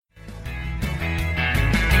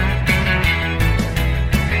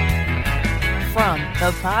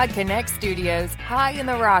The Pod Connect Studios, high in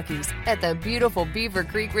the Rockies at the beautiful Beaver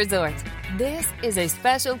Creek Resort. This is a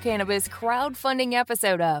special cannabis crowdfunding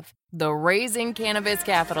episode of the Raising Cannabis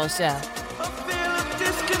Capital Show. A feel of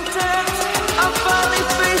discontent, I'm finally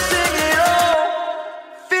facing it all,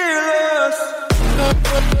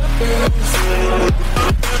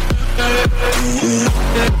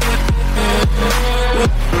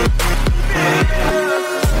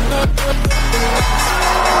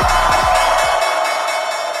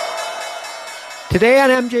 Today on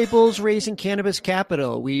MJ Bull's Raising Cannabis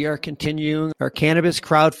Capital, we are continuing our cannabis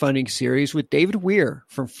crowdfunding series with David Weir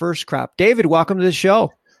from First Crop. David, welcome to the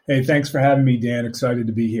show. Hey, thanks for having me, Dan. Excited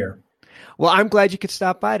to be here. Well, I'm glad you could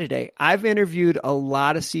stop by today. I've interviewed a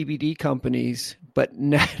lot of CBD companies, but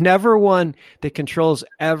never one that controls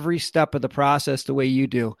every step of the process the way you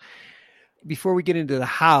do. Before we get into the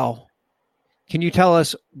how, can you tell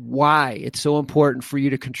us why it's so important for you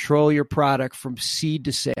to control your product from seed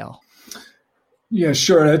to sale? Yeah,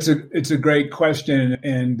 sure. It's a great question.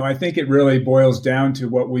 And I think it really boils down to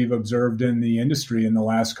what we've observed in the industry in the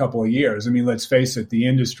last couple of years. I mean, let's face it, the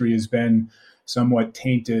industry has been somewhat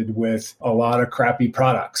tainted with a lot of crappy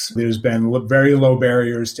products. There's been very low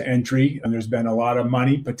barriers to entry, and there's been a lot of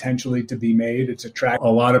money potentially to be made. It's attracted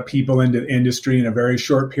a lot of people into the industry in a very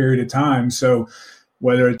short period of time. So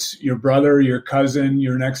whether it's your brother, your cousin,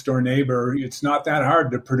 your next door neighbor, it's not that hard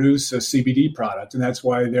to produce a CBD product. And that's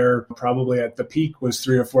why they're probably at the peak was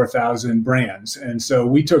 3,000 or 4,000 brands. And so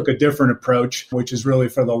we took a different approach, which is really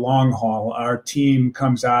for the long haul. Our team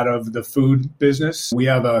comes out of the food business. We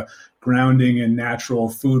have a grounding in natural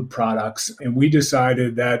food products. And we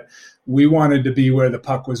decided that we wanted to be where the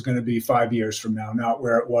puck was going to be 5 years from now, not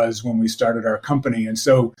where it was when we started our company. And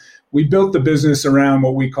so we built the business around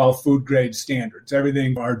what we call food grade standards.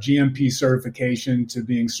 Everything, our GMP certification to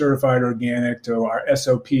being certified organic to our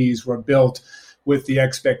SOPs were built with the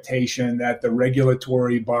expectation that the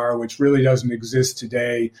regulatory bar, which really doesn't exist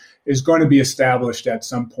today, is going to be established at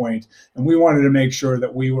some point. And we wanted to make sure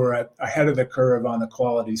that we were ahead of the curve on the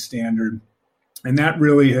quality standard. And that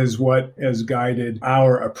really is what has guided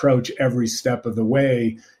our approach every step of the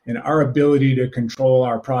way. And our ability to control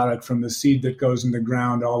our product from the seed that goes in the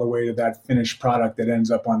ground all the way to that finished product that ends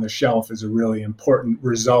up on the shelf is a really important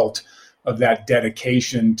result of that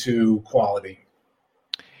dedication to quality.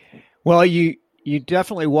 Well, you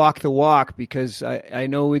definitely walk the walk, because I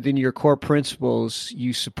know within your core principles,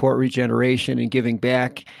 you support regeneration and giving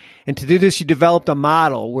back. And to do this, you developed a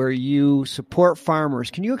model where you support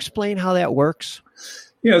farmers. Can you explain how that works?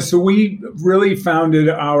 Yeah, so we really founded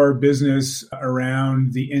our business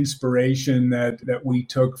around the inspiration that we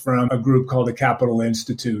took from a group called the Capital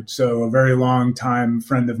Institute. So a very long time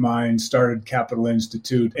friend of mine started Capital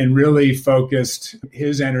Institute and really focused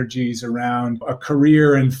his energies around a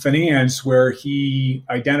career in finance, where he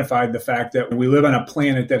identified the fact that we live on a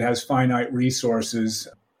planet that has finite resources,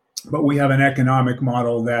 but we have an economic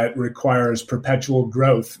model that requires perpetual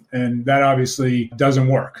growth. And that obviously doesn't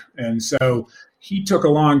work. And so he took a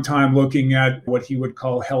long time looking at what he would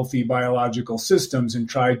call healthy biological systems and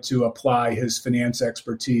tried to apply his finance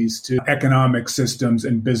expertise to economic systems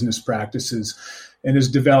and business practices, and has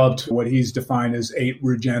developed what he's defined as 8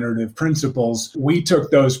 regenerative principles. We took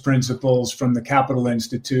those principles from the Capital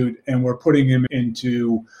Institute and we're putting them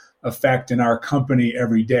into effect in our company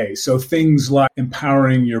every day. So things like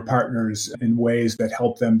empowering your partners in ways that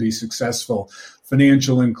help them be successful,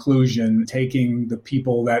 financial inclusion, taking the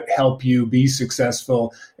people that help you be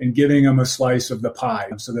successful and giving them a slice of the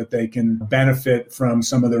pie so that they can benefit from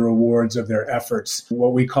some of the rewards of their efforts.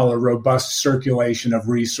 What we call a robust circulation of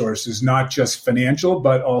resources, not just financial,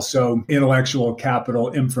 but also intellectual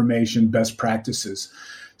capital, information, best practices.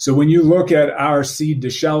 So when you look at our seed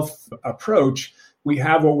to shelf approach, we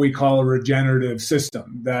have what we call a regenerative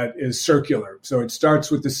system that is circular. So it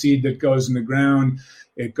starts with the seed that goes in the ground.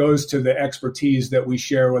 It goes to the expertise that we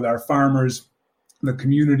share with our farmers, the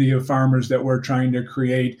community of farmers that we're trying to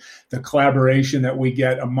create, the collaboration that we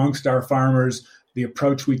get amongst our farmers, the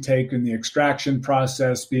approach we take in the extraction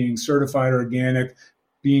process, being certified organic,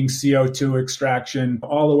 being CO2 extraction,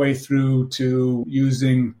 all the way through to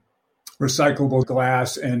using recyclable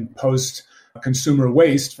glass and post-consumer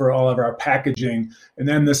waste for all of our packaging. And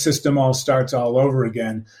then the system all starts all over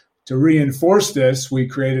again. To reinforce this, we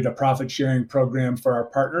created a profit-sharing program for our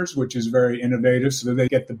partners, which is very innovative, so that they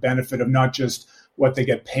get the benefit of not just what they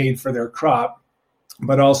get paid for their crop,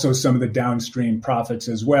 but also some of the downstream profits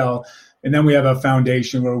as well. And then we have a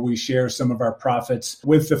foundation where we share some of our profits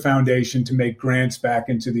with the foundation to make grants back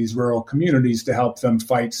into these rural communities to help them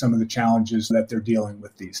fight some of the challenges that they're dealing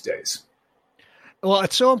with these days. Well,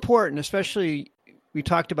 it's so important, especially we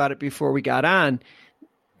talked about it before we got on,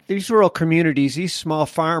 these rural communities, these small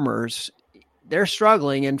farmers, they're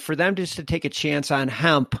struggling. And for them just to take a chance on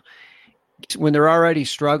hemp when they're already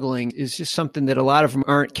struggling is just something that a lot of them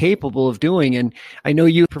aren't capable of doing. And I know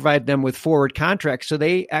you provide them with forward contracts, so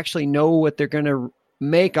they actually know what they're going to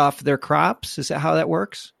make off their crops. Is that how that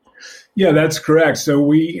works? Yeah, that's correct. So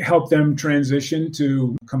we help them transition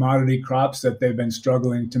to commodity crops that they've been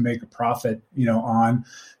struggling to make a profit, on,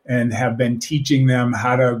 and have been teaching them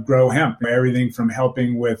how to grow hemp. Everything from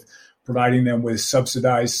helping with providing them with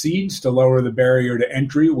subsidized seeds to lower the barrier to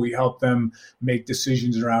entry. We help them make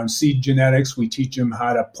decisions around seed genetics. We teach them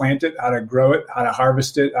how to plant it, how to grow it, how to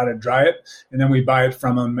harvest it, how to dry it, and then we buy it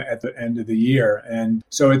from them at the end of the year. And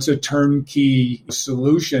so it's a turnkey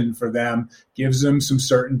solution for them, gives them some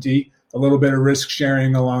certainty, a little bit of risk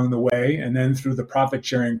sharing along the way, and then through the profit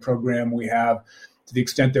sharing program we have, to the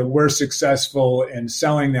extent that we're successful in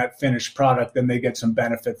selling that finished product, then they get some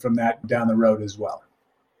benefit from that down the road as well.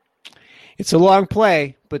 It's a long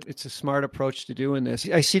play, but it's a smart approach to doing this.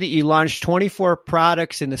 I see that you launched 24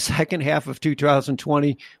 products in the second half of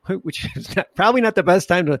 2020, which is probably not the best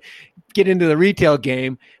time to get into the retail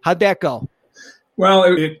game. How'd that go? Well,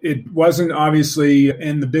 it wasn't obviously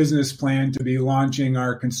in the business plan to be launching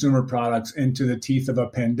our consumer products into the teeth of a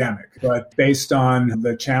pandemic. But based on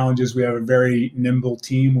the challenges, we have a very nimble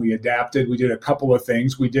team. We adapted. We did a couple of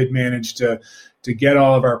things. We did manage to get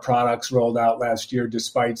all of our products rolled out last year,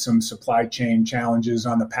 despite some supply chain challenges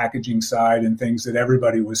on the packaging side and things that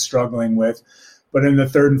everybody was struggling with. But in the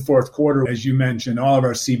third and fourth quarter, as you mentioned, all of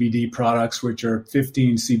our CBD products, which are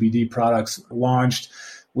 15 CBD products, launched.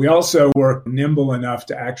 We also were nimble enough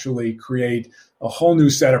to actually create a whole new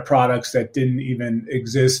set of products that didn't even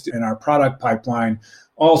exist in our product pipeline,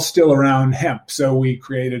 all still around hemp. So we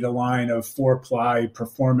created a line of 4-ply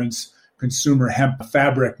performance consumer hemp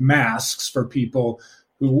fabric masks for people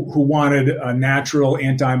who wanted a natural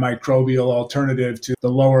antimicrobial alternative to the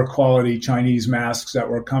lower quality Chinese masks that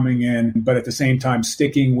were coming in, but at the same time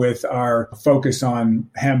sticking with our focus on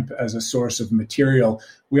hemp as a source of material.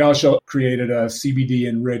 We also created a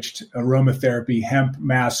CBD-enriched aromatherapy hemp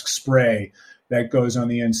mask spray that goes on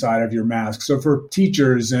the inside of your mask. So for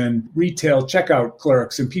teachers and retail checkout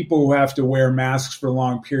clerks and people who have to wear masks for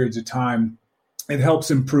long periods of time, it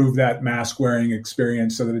helps improve that mask wearing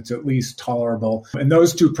experience so that it's at least tolerable. And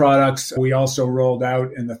those two products we also rolled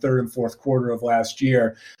out in the third and fourth quarter of last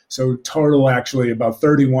year. So total actually about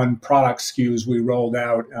 31 product SKUs we rolled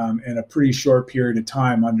out in a pretty short period of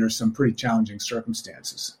time under some pretty challenging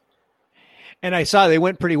circumstances. And I saw they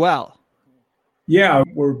went pretty well. Yeah,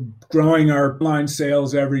 we're growing our online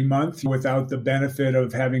sales every month without the benefit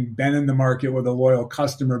of having been in the market with a loyal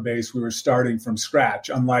customer base. We were starting from scratch,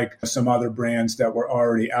 unlike some other brands that were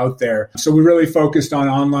already out there. So we really focused on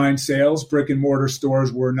online sales. Brick and mortar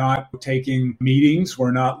stores were not taking meetings.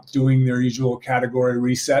 We're not doing their usual category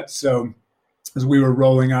resets. So as we were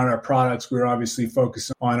rolling out our products, we were obviously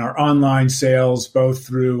focused on our online sales, both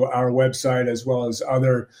through our website as well as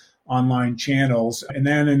other online channels. And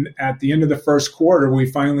then at the end of the first quarter, we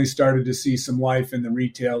finally started to see some life in the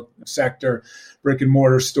retail sector. Brick and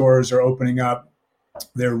mortar stores are opening up.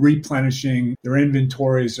 They're replenishing their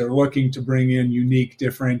inventories. They're looking to bring in unique,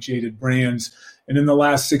 differentiated brands. And in the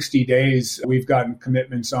last 60 days, we've gotten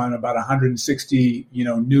commitments on about 160,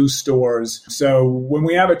 new stores. So when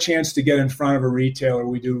we have a chance to get in front of a retailer,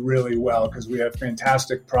 we do really well because we have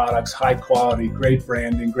fantastic products, high quality, great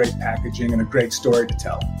branding, great packaging, and a great story to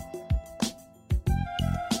tell.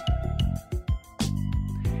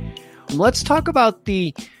 Let's talk about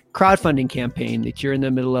the crowdfunding campaign that you're in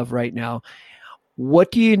the middle of right now.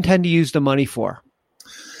 What do you intend to use the money for?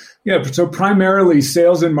 Yeah, so primarily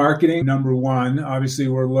sales and marketing, number one. Obviously,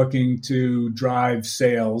 we're looking to drive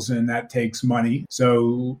sales, and that takes money.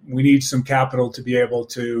 So we need some capital to be able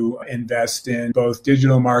to invest in both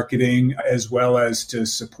digital marketing as well as to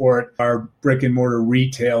support our brick and mortar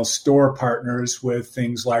retail store partners with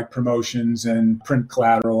things like promotions and print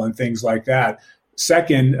collateral and things like that.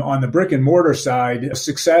 Second, on the brick and mortar side,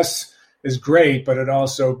 success is great, but it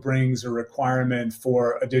also brings a requirement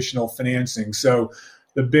for additional financing. So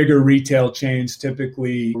the bigger retail chains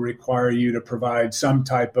typically require you to provide some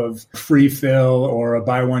type of free fill or a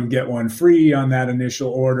buy one, get one free on that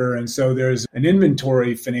initial order. And so there's an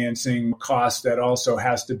inventory financing cost that also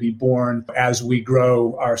has to be borne as we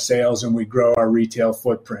grow our sales and we grow our retail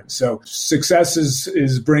footprint. So success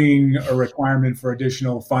is bringing a requirement for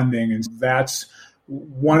additional funding. And that's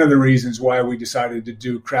one of the reasons why we decided to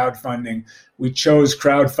do crowdfunding. We chose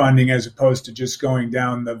crowdfunding as opposed to just going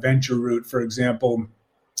down the venture route, for example,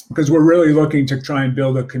 because we're really looking to try and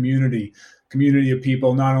build a community. community of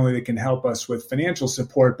people, not only that can help us with financial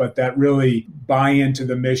support, but that really buy into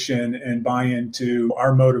the mission and buy into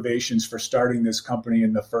our motivations for starting this company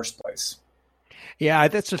in the first place. Yeah,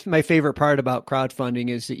 that's just my favorite part about crowdfunding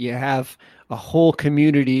is that you have a whole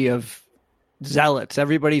community of zealots.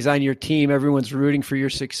 Everybody's on your team. Everyone's rooting for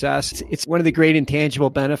your success. It's one of the great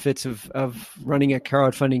intangible benefits of running a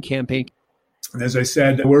crowdfunding campaign. And as I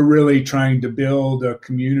said, we're really trying to build a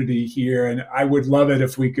community here. And I would love it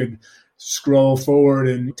if we could scroll forward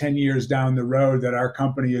and 10 years down the road that our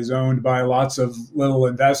company is owned by lots of little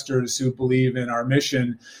investors who believe in our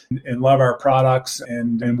mission and love our products.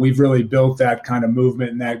 And we've really built that kind of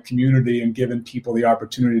movement in that community and given people the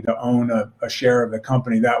opportunity to own a share of the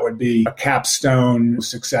company. That would be a capstone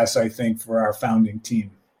success, I think, for our founding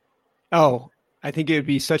team. Oh, I think it would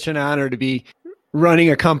be such an honor to be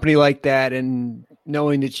running a company like that and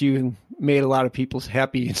knowing that you made a lot of people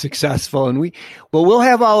happy and successful. And we'll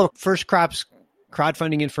have all of First Crop's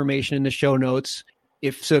crowdfunding information in the show notes.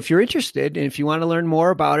 If you're interested and if you want to learn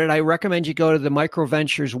more about it, I recommend you go to the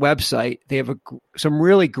Microventures website. They have some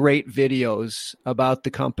really great videos about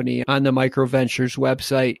the company on the Microventures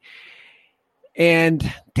website.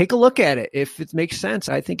 And take a look at it. If it makes sense,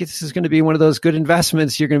 I think this is going to be one of those good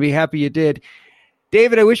investments. You're going to be happy you did.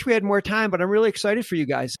 David, I wish we had more time, but I'm really excited for you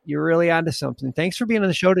guys. You're really onto something. Thanks for being on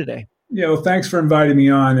the show today. Yeah, well, thanks for inviting me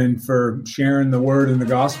on and for sharing the word and the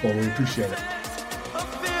gospel. We appreciate it. I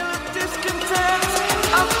feel discontent.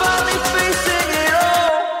 I'm finally facing it all.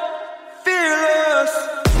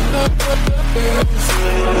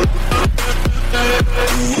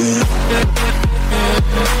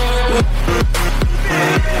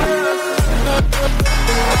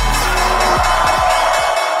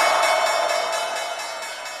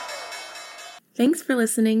 Thanks for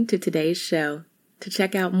listening to today's show. To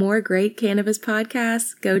check out more great cannabis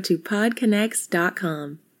podcasts, go to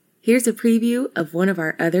podconnects.com. Here's a preview of one of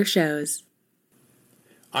our other shows.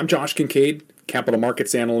 I'm Josh Kincaid, capital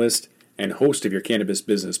markets analyst and host of your cannabis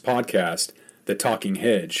business podcast, The Talking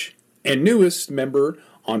Hedge, and newest member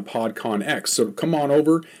on PodConX. So come on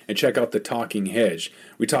over and check out The Talking Hedge.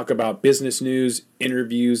 We talk about business news,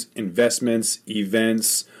 interviews, investments,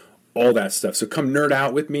 events, all that stuff. So come nerd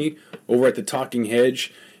out with me over at The Talking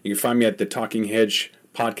Hedge. You can find me at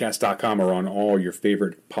thetalkinghedgepodcast.com or on all your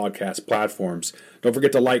favorite podcast platforms. Don't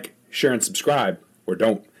forget to like, share, and subscribe, or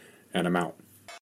don't. And I'm out.